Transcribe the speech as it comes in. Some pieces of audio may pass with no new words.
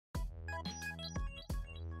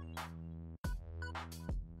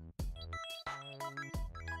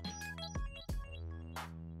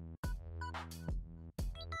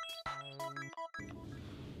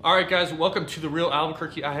All right, guys, welcome to the Real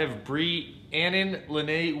Albuquerque. I have Bri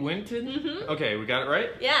Winton. Okay, we got it right?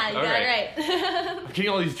 Yeah, you got it right. I'm getting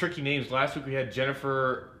all these tricky names. Last week we had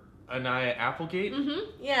Jennifer Anaya Applegate.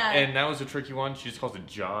 Yeah. And that was a tricky one. She just calls it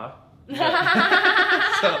Jaw. So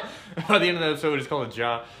by the end of the episode, we just call it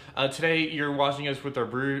Jaw. Today, you're watching us with our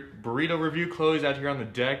burrito review. Chloe's out here on the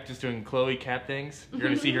deck just doing Chloe cat things. You're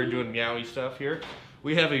going to see her doing meowy stuff here.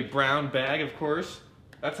 We have a brown bag, of course.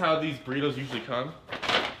 That's how these burritos usually come.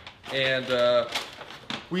 And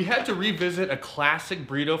we had to revisit a classic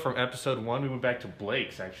burrito from episode 1. We went back to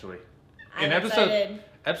Blake's, actually. I'm excited.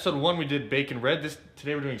 Episode 1, we did bacon red.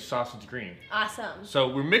 Today we're doing sausage green. Awesome. So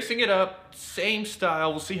we're mixing it up, same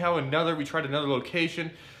style. We'll see how we tried another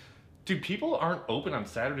location. Dude, people aren't open on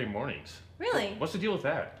Saturday mornings. Really? What's the deal with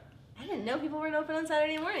that? I didn't know people weren't open on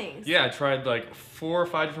Saturday mornings. Yeah, I tried like 4 or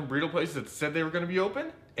 5 different burrito places that said they were going to be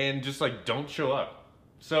open and just like don't show up.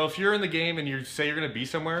 So if you're in the game and you say you're going to be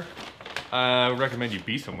somewhere, I would recommend you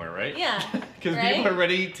be somewhere, right? Yeah. Because people are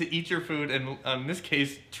ready to eat your food and in this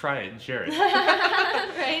case, try it and share it.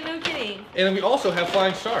 Right? No kidding. And then we also have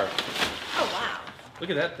Flying Star. Oh, wow.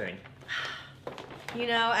 Look at that thing. You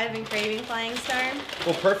know, I've been craving Flying Star.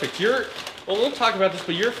 Well, perfect. Well, we'll talk about this,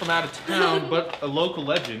 but you're from out of town, but a local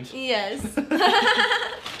legend. Yes.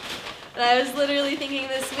 I was literally thinking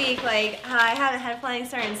this week, like, how I haven't had Flying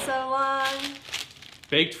Star in so long.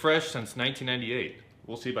 Baked fresh since 1998.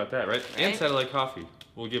 We'll see about that, right? And Satellite Coffee.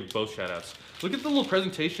 We'll give both shout-outs. Look at the little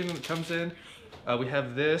presentation that comes in. We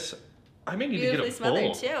have this. I may need to get a bowl.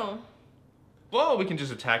 Beautifully smothered, too. Well, we can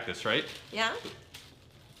just attack this, right? Yeah?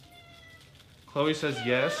 Chloe says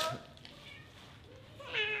yes.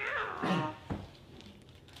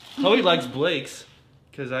 Chloe likes Blake's,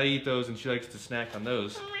 because I eat those and she likes to snack on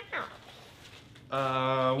those.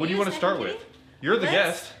 What do you want to start with? You're the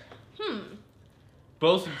guest.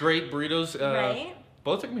 Both great burritos. Right?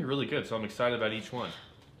 Both are going to be really good, so I'm excited about each one.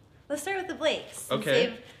 Let's start with the Blake's.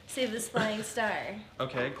 Okay. Save this Flying Star.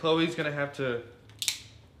 Okay, Chloe's going to have to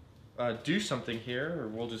do something here, or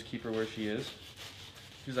we'll just keep her where she is.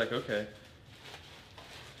 She's like, okay.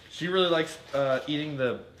 She really likes eating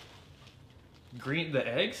the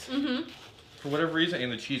eggs, for whatever reason,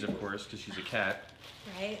 and the cheese, of course, because she's a cat.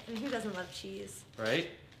 Right? And who doesn't love cheese? Right?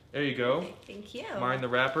 There you go. Thank you. Mind the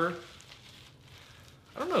wrapper.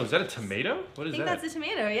 I don't know, is that a tomato? What is that? I think that's a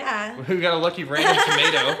tomato, yeah. We got a lucky random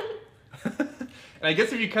tomato. And I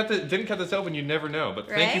guess if you didn't cut this open, you'd never know. But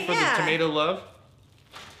thank you for the tomato love.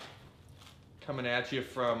 Coming at you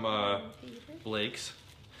from Blake's.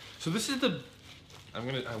 So this is the, I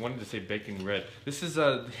wanted to say bacon red. This is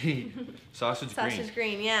the sausage green. Sausage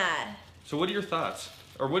green, yeah. So what are your thoughts?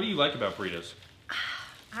 Or what do you like about burritos?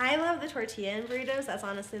 I love the tortilla in burritos. That's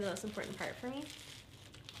honestly the most important part for me.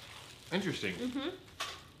 Interesting.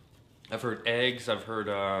 I've heard eggs. I've heard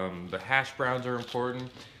the hash browns are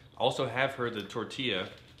important. Also have heard the tortilla.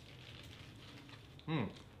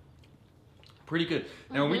 Pretty good.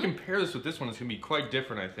 Now when we compare this with this one, it's going to be quite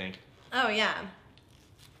different, I think. Oh, yeah.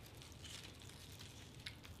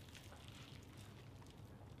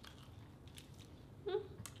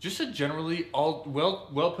 Just a generally all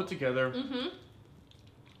well put together.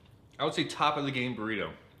 I would say top of the game burrito.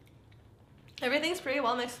 Everything's pretty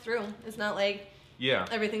well mixed through. It's not like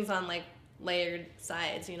everything's on like layered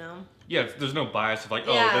sides, you know? Yeah, there's no bias of like,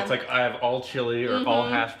 oh, that's like I have all chili or all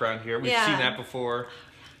hash brown here. We've seen that before.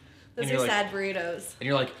 Those are sad burritos. And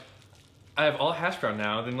you're like, I have all hash brown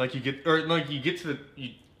now. Then like you eat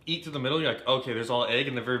to the middle. You're like, okay, there's all egg,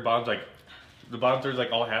 and the very bottom's like, the bottom third's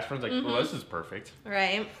like all hash browns. Like, well, this is perfect.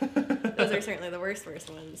 Right. Those are certainly the worst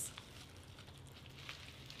ones.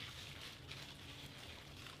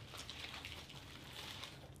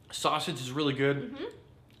 Sausage is really good.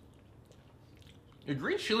 The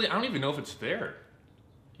green chili, I don't even know if it's there.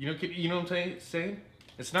 You know what I'm saying?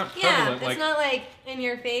 It's not prevalent. Yeah, it's not like in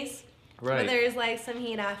your face. Right. But there's like some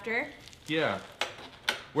heat after. Yeah.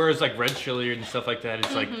 Whereas like red chili and stuff like that,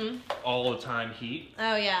 it's like all the time heat.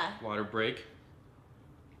 Oh yeah. Water break.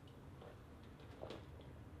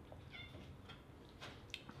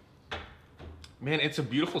 Man, it's a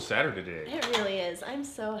beautiful Saturday today. It really is. I'm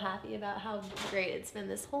so happy about how great it's been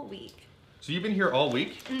this whole week. So you've been here all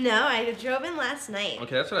week? No, I drove in last night.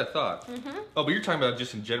 Okay, that's what I thought. Oh, but you're talking about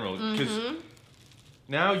just in general. Because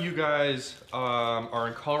now you guys are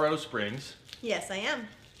in Colorado Springs. Yes, I am.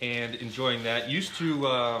 And enjoying that. Used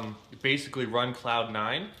to basically run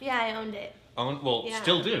Cloud9. Yeah, I owned it.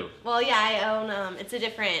 Still do. Well, yeah, I own, it's a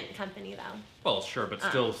different company though. Well, sure, but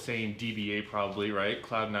still same DBA probably, right?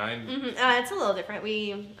 Cloud9? It's a little different.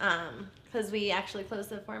 Because we actually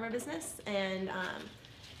closed the former business and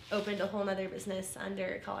opened a whole nother business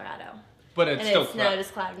under Colorado. But it's still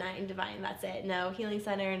just Cloud9 Divine. That's it. No Healing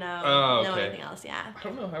Center. No. Oh, no okay. anything else. Yeah. I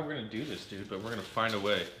don't know how we're gonna do this, dude, but we're gonna find a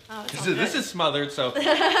way. Oh, this is smothered, so.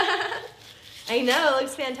 I know. It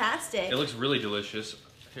looks fantastic. It looks really delicious.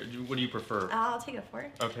 Here, what do you prefer? I'll take a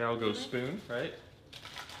fork. Okay, I'll go spoon. Right.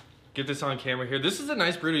 Get this on camera here. This is a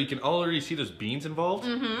nice burrito. You can already see there's beans involved.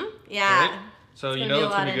 Mm-hmm. Yeah. Right? So you know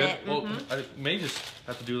it's gonna be good. Well, Mm-hmm. I may just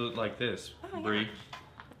have to do it like this, Bri. Yeah.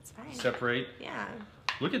 That's fine. Separate. Yeah.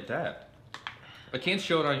 Look at that. I can't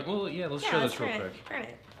show it on. Well, yeah. Let's show this real quick. Turn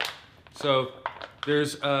it. So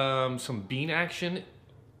there's some bean action,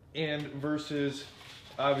 and versus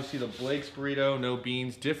obviously the Blake's burrito, no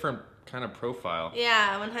beans, different kind of profile.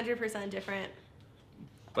 Yeah, 100% different.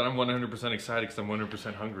 But I'm 100% excited because I'm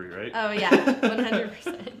 100% hungry, right? Oh yeah, 100%.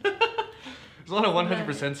 There's a lot of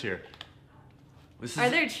 100%s here. Are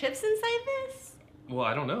there chips inside this? Well,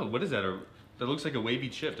 I don't know. What is that? That looks like a wavy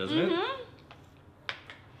chip, doesn't it?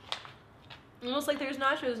 Almost like there's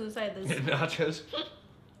nachos inside this. Nachos?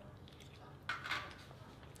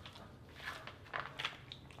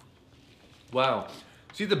 Wow.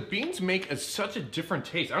 See, the beans make such a different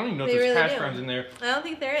taste. I don't even know if there's hash browns in there. I don't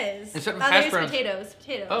think there is. Instead of hash browns, potatoes.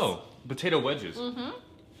 Oh, potato wedges. Mm-hmm.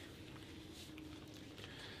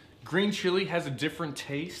 Green chili has a different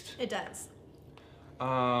taste. It does.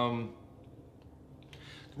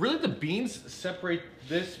 Really, the beans separate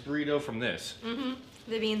this burrito from this. Mm-hmm.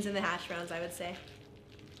 The beans and the hash browns, I would say.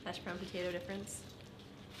 Hash brown potato difference.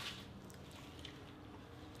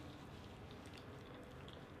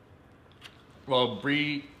 Well,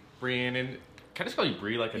 Bri Winton. Can I just call you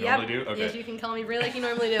Bri like I normally do? Okay. Yes, you can call me Bri like you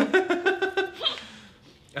normally do.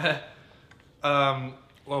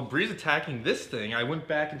 Well, Bri's attacking this thing. I went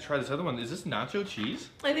back and tried this other one. Is this nacho cheese?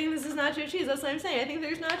 I think this is nacho cheese. That's what I'm saying. I think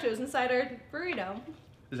there's nachos inside our burrito.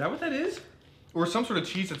 Is that what that is? Or some sort of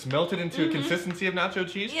cheese that's melted into a consistency of nacho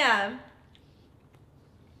cheese? Yeah.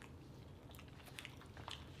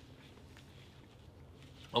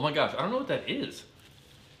 Oh my gosh, I don't know what that is.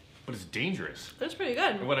 But it's dangerous. That's pretty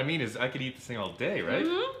good. And what I mean is I could eat this thing all day, right?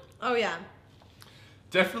 Mm-hmm. Oh yeah.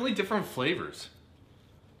 Definitely different flavors.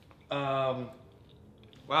 Wow,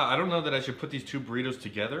 I don't know that I should put these two burritos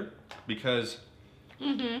together because,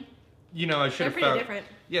 you know, I should have found. They're pretty different.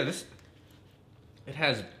 Yeah, it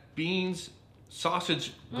has beans,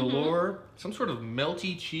 sausage galore, some sort of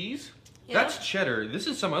melty cheese. Yeah. That's cheddar. This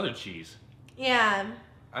is some other cheese. Yeah.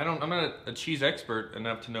 I'm not a cheese expert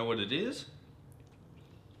enough to know what it is.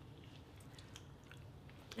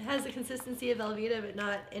 It has the consistency of Velveeta, but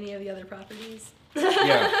not any of the other properties.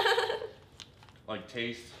 Yeah. Like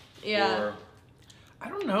taste. Yeah. Or I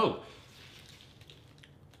don't know.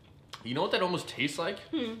 You know what that almost tastes like?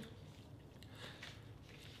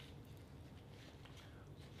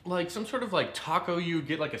 Like some sort of like taco. You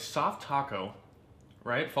get like a soft taco,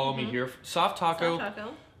 right? Follow me here. Soft taco. Soft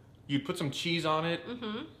taco. You'd put some cheese on it.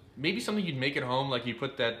 Maybe something you'd make at home, like you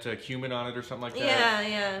put that cumin on it or something like that. Yeah,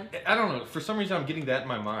 yeah. I don't know. For some reason, I'm getting that in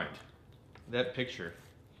my mind. That picture.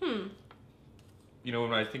 You know,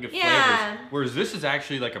 when I think of flavors. Whereas this is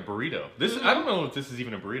actually like a burrito. This I don't know if this is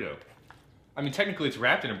even a burrito. I mean, technically, it's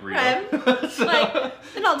wrapped in a burrito. Right. So. Like,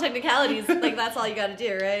 in all technicalities, like that's all you got to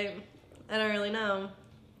do, right? I don't really know.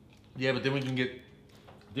 Yeah, but then we can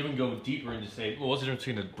go deeper into say, well, what's the difference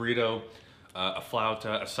between a burrito, a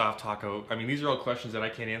flauta, a soft taco? I mean, these are all questions that I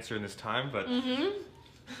can't answer in this time, but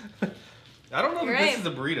I don't know that this is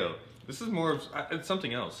a burrito. This is more of it's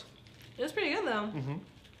something else. It's pretty good though.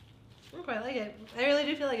 I quite like it. I really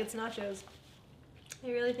do feel like it's nachos.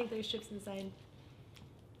 I really think there's chips inside.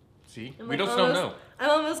 See, we don't know. I'm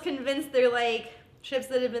almost convinced they're like chips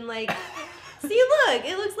that have been like. See, look,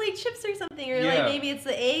 it looks like chips or something, or like maybe it's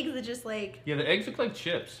the eggs that just like. Yeah, the eggs look like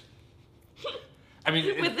chips. I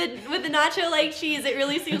mean, with the nacho like cheese, it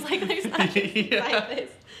really seems like there's nachos inside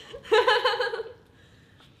this.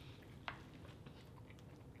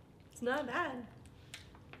 It's not bad.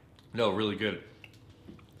 No, really good.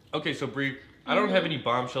 Okay, so Bri, I don't have any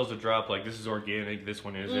bombshells to drop like this is organic, this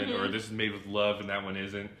one isn't, or this is made with love and that one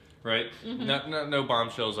isn't, right? No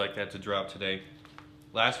bombshells like that to drop today.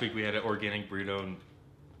 Last week we had an organic burrito and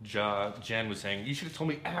Jen was saying, you should have told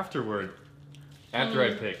me afterward, after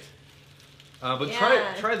I picked. But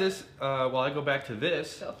try this while I go back to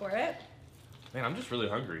this. Go for it. Man, I'm just really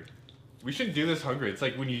hungry. We shouldn't do this hungry. It's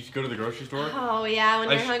like when you go to the grocery store. Oh yeah, when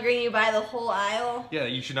you're hungry and you buy the whole aisle. Yeah,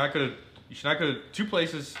 you should not go to two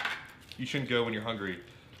places you shouldn't go when you're hungry.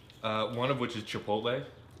 One of which is Chipotle.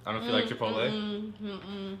 I don't know if you like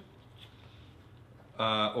Chipotle.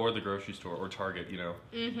 Or the grocery store or Target, you know.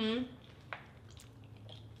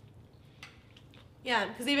 Yeah,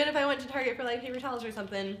 because even if I went to Target for like paper towels or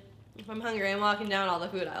something, if I'm hungry, I'm walking down all the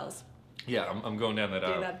food aisles. Yeah, I'm going down that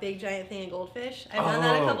aisle. Do that big giant thing of goldfish. I've done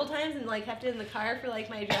that a couple times and like kept it in the car for like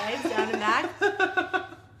my drives down and back.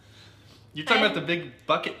 You're talking about the big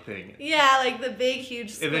bucket thing. Yeah, like the big,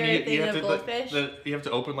 huge square thing of goldfish. You have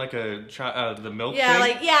to open like the milk yeah, thing?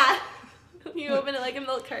 like, yeah. You open it like a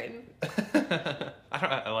milk carton.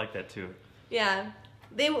 I like that too. Yeah.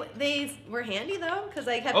 They were handy though, because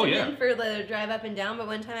I kept them in for the drive up and down, but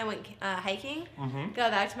one time I went hiking,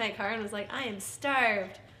 got back to my car and was like, I am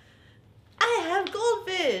starved. I have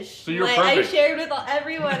goldfish. So you're like, perfect. I shared with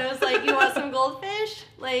everyone. I was like, you want some goldfish?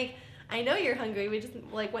 Like, I know you're hungry. We just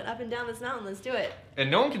like went up and down this mountain. Let's do it. And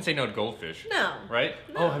no one can say no to goldfish. No. Right?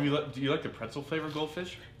 No. Oh, do you like the pretzel flavored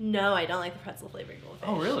goldfish? No, I don't like the pretzel flavored goldfish.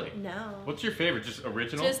 Oh, really? No. What's your favorite? Just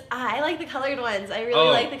original? I like the colored ones. I really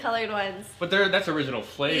like the colored ones. But that's original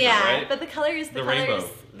flavor, yeah, right? but the colors rainbow.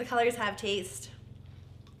 The colors have taste.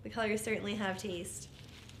 The colors certainly have taste.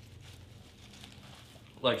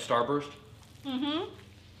 Like Starburst? Mm-hmm.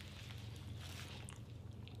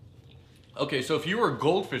 Okay, so if you were a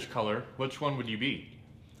goldfish color, which one would you be?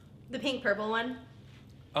 The pink purple one.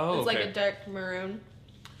 Oh, it's okay. like a dark maroon.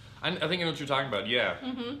 I think I know what you're talking about, yeah.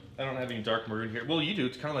 Mm-hmm. I don't have any dark maroon here. Well, you do.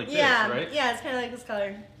 It's kind of like this, right? Yeah, it's kind of like this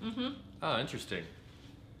color. Mm-hmm. Oh, interesting.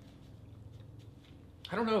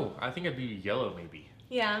 I don't know. I think I'd be yellow, maybe.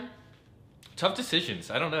 Yeah. Tough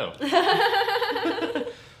decisions. I don't know.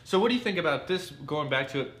 So what do you think about this, going back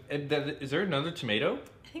to it? Is there another tomato?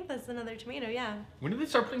 I think that's another tomato, yeah. When did they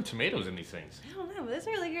start putting tomatoes in these things? I don't know, but this is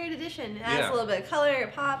a really great addition. It adds a little bit of color,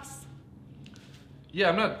 it pops. Yeah,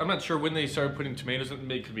 I'm not sure when they started putting tomatoes in.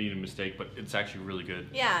 It could be a mistake, but it's actually really good.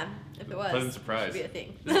 Yeah, if it was. Pleasant surprise. It should be a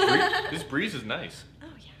thing. This breeze is nice. Oh,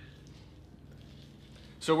 yeah.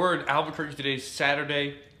 So we're in Albuquerque today,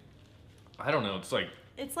 Saturday. I don't know, it's like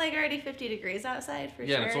already 50 degrees outside for sure.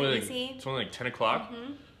 Yeah, it's only like 10 o'clock.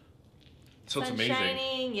 Mm-hmm. So Sun it's amazing.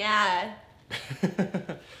 Shining, yeah.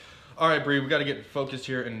 All right, Bri, we got to get focused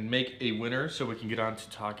here and make a winner so we can get on to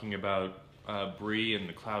talking about Bri and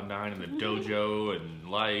the Cloud9 and the dojo and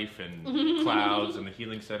life and clouds and the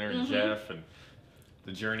healing center and Jeff and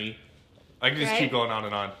the journey. I can just keep going on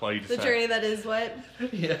and on while you decide. The journey that is what?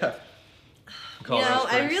 Yeah.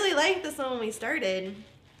 I really liked this one when we started.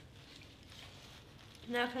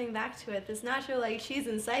 Now coming back to it, this nacho like cheese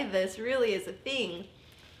inside this really is a thing.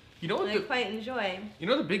 You know what? I quite enjoy. You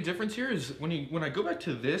know the big difference here is when I go back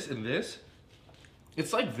to this and this,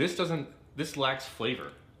 it's like this lacks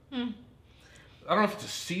flavor. I don't know if it's a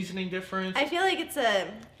seasoning difference. I feel like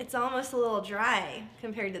it's almost a little dry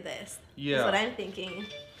compared to this. Yeah. That's what I'm thinking.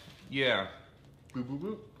 Yeah. Boop, boop,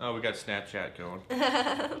 boop. Oh, we got Snapchat going.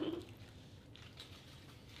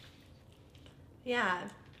 Yeah.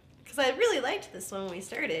 Because I really liked this one when we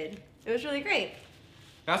started. It was really great.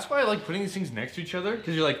 That's why I like putting these things next to each other,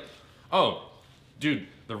 because you're like, oh, dude,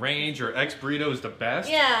 the range or X burrito is the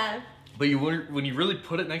best. Yeah. But when you really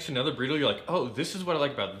put it next to another burrito, you're like, oh, this is what I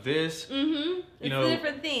like about this. Mm-hmm. It's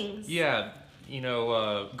different things. Yeah.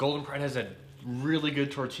 Golden Pride has that really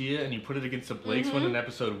good tortilla, and you put it against the Blake's one in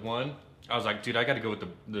episode 1. I was like, dude, I got to go with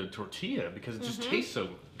the tortilla because it just tastes so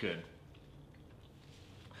good.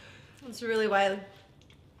 That's really why.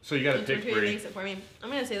 So you got to pick Bri. Makes it for me. I'm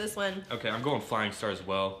gonna say this one. Okay, I'm going Flying Star as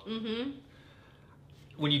well. Mm-hmm.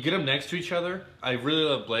 When you get them next to each other, I really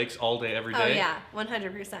love Blake's all day, every day. Oh yeah,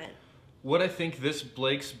 100%. What I think this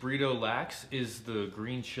Blake's burrito lacks is the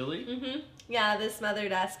green chili. Mm-hmm. Yeah, the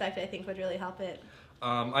smothered aspect I think would really help it.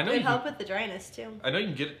 I know it would help with the dryness too. I know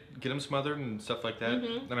you can get them smothered and stuff like that.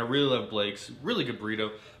 And I really love Blake's, really good burrito.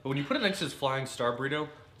 But when you put it next to this Flying Star burrito,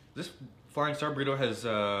 this Flying Star burrito has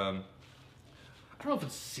I don't know if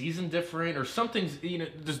it's seasoned different or something's,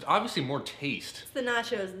 there's obviously more taste. It's the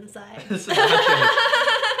nachos inside. It's the nachos.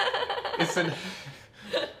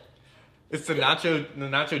 It's the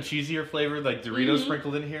nacho cheesier flavor, like Doritos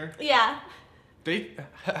sprinkled in here. Yeah.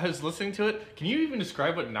 I was listening to it. Can you even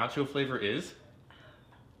describe what nacho flavor is?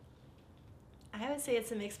 I would say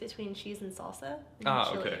it's a mix between cheese and salsa.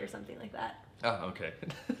 And chili or something like that. Oh, okay.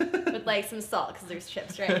 With like some salt, because there's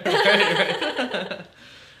chips, right?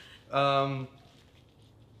 Right.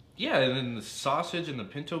 Yeah, and then the sausage and the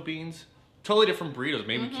pinto beans. Totally different burritos.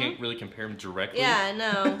 Maybe we can't really compare them directly. Yeah,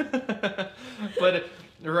 no. But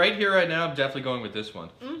right here, right now, I'm definitely going with this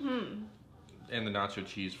one. Mm-hmm. And the nacho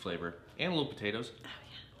cheese flavor. And little potatoes.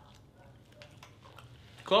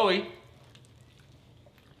 Oh, yeah.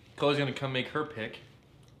 Chloe's going to come make her pick.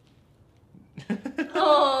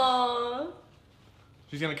 Aww.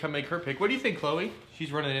 She's going to come make her pick. What do you think, Chloe?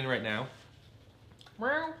 She's running in right now.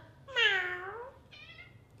 Meow.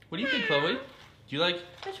 What do you think, Chloe? Do you like...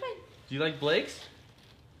 Which one? Do you like Blake's?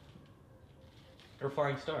 Or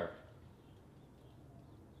Flying Star?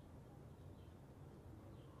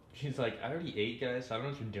 She's like, I already ate, guys, so I don't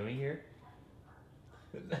know what you're doing here.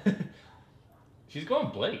 She's going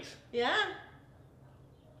Blake's. Yeah.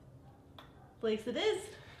 Blake's it is.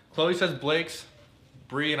 Chloe says Blake's.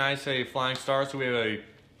 Bri and I say Flying Star, so we have a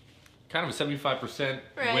kind of a 75%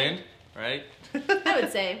 win, right? I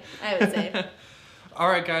would say. All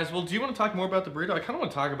right, guys. Well, do you want to talk more about the burrito? I kind of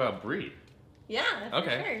want to talk about Bri. Yeah, for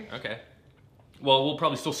sure. Okay. Well, we'll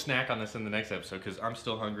probably still snack on this in the next episode because I'm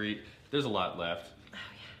still hungry. There's a lot left.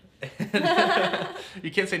 Oh, yeah.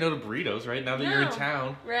 You can't say no to burritos, right? Now that you're in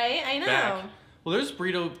town. Right? I know. Back. Well, there's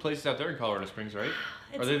burrito places out there in Colorado Springs, right?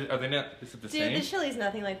 Are they not? Is it the same? Dude, the chili's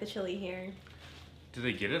nothing like the chili here. Do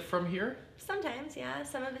they get it from here? Sometimes, yeah.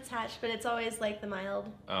 Some of it's hatched, but it's always like the mild.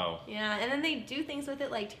 Oh. Yeah, and then they do things with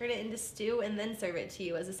it like turn it into stew and then serve it to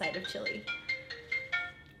you as a side of chili.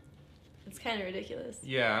 It's kind of ridiculous.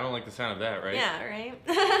 Yeah, I don't like the sound of that, right? Yeah, right?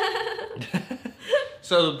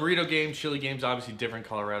 So the burrito game, chili game's obviously different in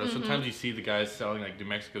Colorado. Sometimes you see the guys selling like New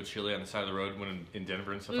Mexico chili on the side of the road when in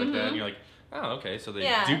Denver and stuff like that, and you're like, oh, okay, so they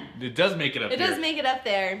do. It does make it up there. It does make it up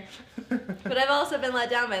there. But I've also been let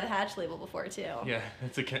down by the hatch label before, too. Yeah,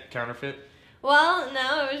 it's a counterfeit? Well,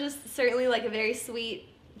 no, it was just certainly like a very sweet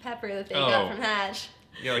pepper that they got from Hatch.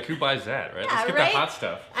 Yeah, like who buys that, right? Yeah, Let's get the hot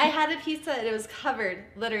stuff. I had a pizza and it was covered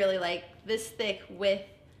literally like this thick with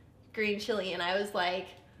green chili, and I was like,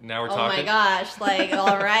 now we're oh talking. my gosh, like,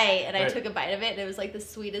 all right. And I took a bite of it and it was like the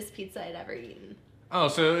sweetest pizza I'd ever eaten. Oh,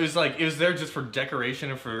 so it was there just for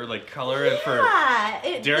decoration and for like color and for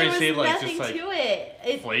there was like nothing just like to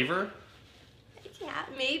it. Flavor? Yeah,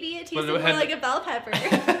 maybe it tasted more like a bell pepper.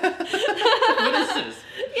 What is this?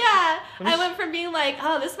 Yeah, I went from being like,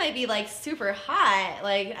 oh, this might be like super hot,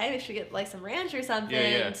 like I should get like some ranch or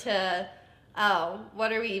something, to, oh,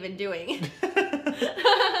 what are we even doing?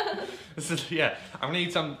 This is, I'm gonna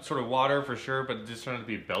need some sort of water for sure, but just trying to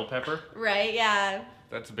be bell pepper. Right, yeah.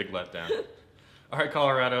 That's a big letdown. All right,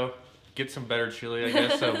 Colorado, get some better chili, I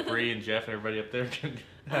guess, so Bri and Jeff and everybody up there can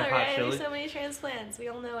have hot chili. There's so many transplants, we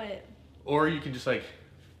all know it. Or you can just like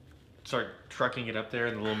start trucking it up there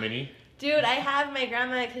in the little mini. Dude, I have my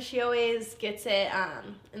grandma, because she always gets it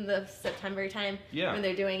in the September time when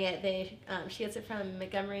they're doing it. She gets it from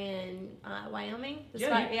Montgomery in Wyoming. The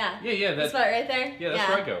spot right there. Yeah, that's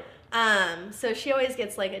where I go. So she always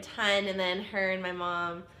gets like a ton, and then her and my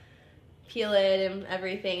mom peel it and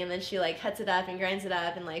everything, and then she like cuts it up and grinds it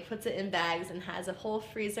up and like puts it in bags and has a whole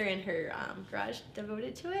freezer in her garage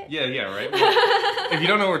devoted to it. Yeah, right. Well, if you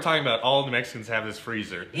don't know what we're talking about, all New Mexicans have this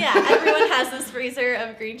freezer. Yeah, everyone has this freezer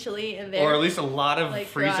of green chili in there. Or at least a lot of like,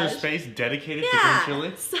 freezer space dedicated to green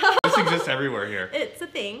chili. So this exists everywhere here. It's a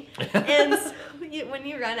thing. And so when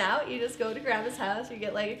you run out, you just go to Grandma's house, you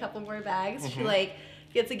get like a couple more bags. She like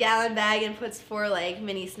gets a gallon bag and puts 4 like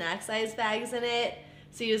mini snack size bags in it.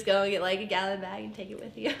 So you just go and get like a gallon bag and take it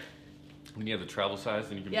with you. When you have the travel size,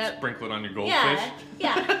 then you can sprinkle it on your goldfish.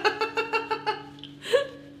 Yeah.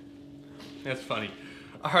 That's funny.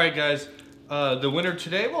 All right, guys. The winner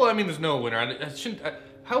today. Well, I mean, there's no winner. I shouldn't.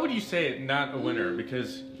 How would you say it? Not a winner,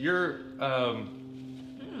 because you're all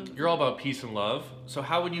about peace and love. So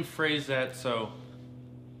how would you phrase that? So.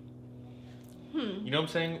 You know what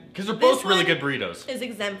I'm saying? Because they're both really good burritos. Is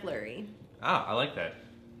exemplary. Ah, I like that.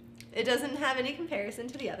 It doesn't have any comparison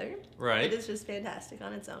to the other. Right. It is just fantastic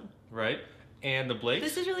on its own. Right. And the Blake's?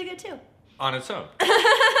 This is really good too. On its own.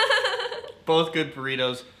 Both good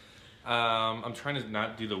burritos. I'm trying to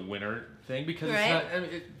not do the winner thing because it's not.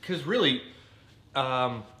 Because really,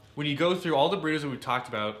 when you go through all the burritos that we've talked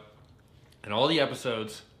about and all the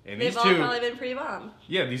episodes, and they've these two, all probably been pretty bomb.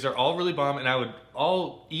 Yeah, these are all really bomb, and I would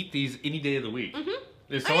all eat these any day of the week.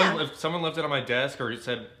 If someone left it on my desk or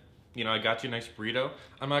said, you know, I got you a nice burrito,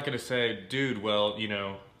 I'm not going to say, dude, well, you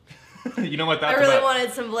know what that's about. I really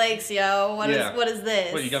wanted some Blake's, yo. What is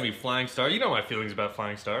this? Well, you got me Flying Star. You know my feelings about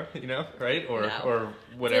Flying Star, you know, right? Or whatever.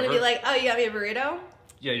 It's going to be like, oh, you got me a burrito?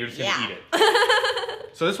 Yeah, you're just going to eat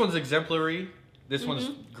it. So this one's exemplary. This one's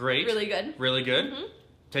great. Really good. Really good.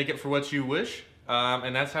 Take it for what you wish.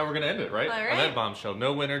 And that's how we're going to end it, right? All right. On that bombshell.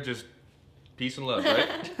 No winner, just peace and love,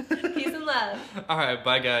 right? Peace and love. All right,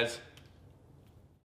 bye, guys.